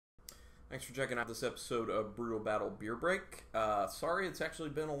Thanks for checking out this episode of Brutal Battle Beer Break. Sorry, it's actually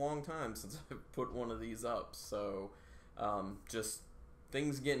been a long time since I've put one of these up, so just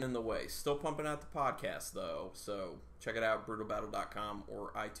things getting in the way. Still pumping out the podcast, though, so check it out, brutalbattle.com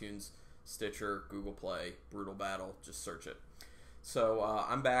or iTunes, Stitcher, Google Play, Brutal Battle. Just search it. So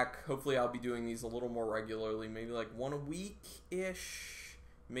I'm back. Hopefully I'll be doing these a little more regularly, maybe like one a week-ish,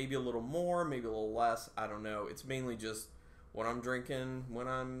 maybe a little more, maybe a little less. I don't know. It's mainly just what I'm drinking when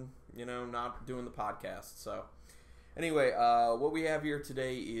I'm, not doing the podcast. So anyway, what we have here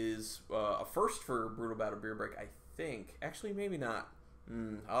today is a first for Brutal Battle Beer Break, I think. Actually, maybe not.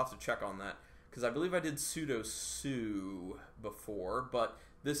 I'll have to check on that, because I believe I did Pseudo Sue before, but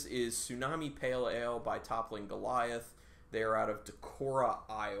this is Tsunami Pale Ale by Toppling Goliath. They are out of Decorah,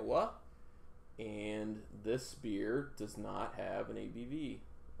 Iowa, and this beer does not have an ABV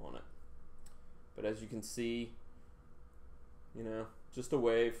on it. But as you can see, just a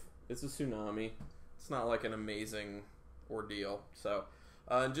wave. It's a Tsunami. It's not like an amazing ordeal. So,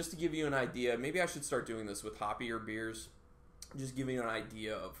 just to give you an idea, maybe I should start doing this with hoppier beers. Just giving you an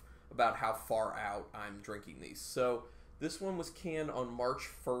idea of about how far out I'm drinking these. So, this one was canned on March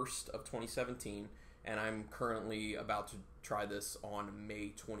 1st of 2017, and I'm currently about to try this on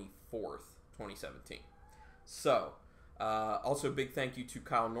May 24th, 2017. So, also big thank you to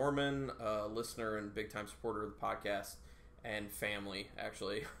Kyle Norman, listener and big-time supporter of the podcast, and family,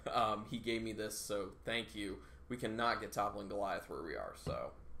 actually. He gave me this, so thank you. We cannot get Toppling Goliath where we are,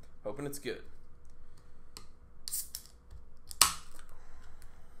 so hoping it's good. Let's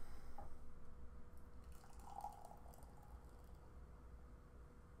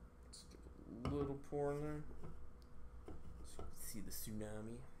give a little pour in there. So you can see the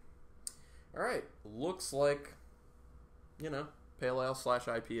Tsunami. Alright, looks like, pale ale /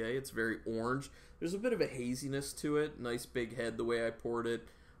 IPA. It's very orange. There's a bit of a haziness to it. Nice big head the way I poured it.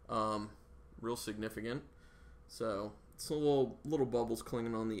 Real significant. So it's a little bubbles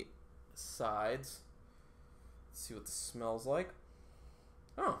clinging on the sides. Let's see what this smells like.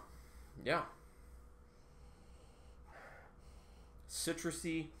 Oh, yeah.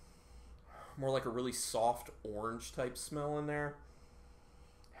 Citrusy. More like a really soft orange type smell in there.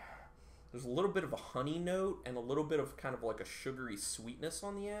 There's a little bit of a honey note and a little bit of kind of like a sugary sweetness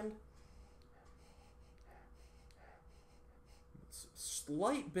on the end. It's a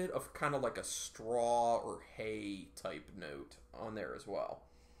slight bit of kind of like a straw or hay type note on there as well.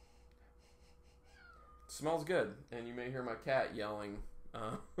 It smells good, and you may hear my cat yelling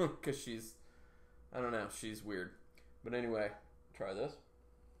because she's weird. But anyway, try this.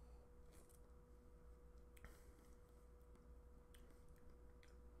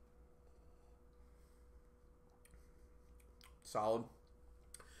 Solid.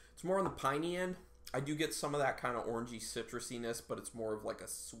 It's more on the piney end. I do get some of that kind of orangey citrusiness, but it's more of like a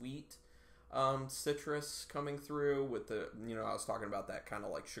sweet citrus coming through with the, I was talking about that kind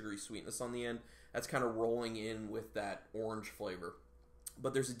of like sugary sweetness on the end. That's kind of rolling in with that orange flavor.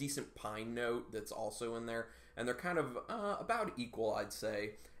 But there's a decent pine note that's also in there, and they're kind of about equal, I'd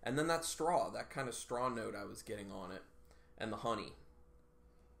say. And then that kind of straw note I was getting on it, and the honey.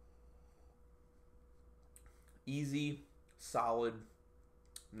 Easy, solid,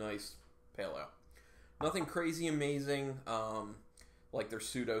 nice pale ale. Nothing crazy amazing. Like their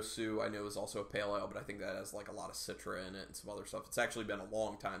Pseudo Sue, I know is also a pale ale, but I think that has like a lot of citra in it and some other stuff. It's actually been a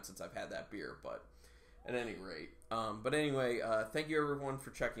long time since I've had that beer, but at any rate. Thank you everyone for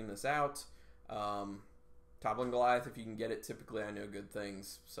checking this out. Toppling Goliath, if you can get it, typically I know good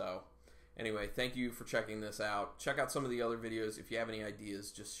things. So anyway, thank you for checking this out. Check out some of the other videos. If you have any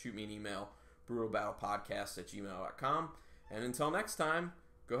ideas, just shoot me an email, brutalbattlepodcast@gmail.com. And until next time,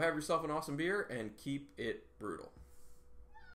 go have yourself an awesome beer and keep it brutal.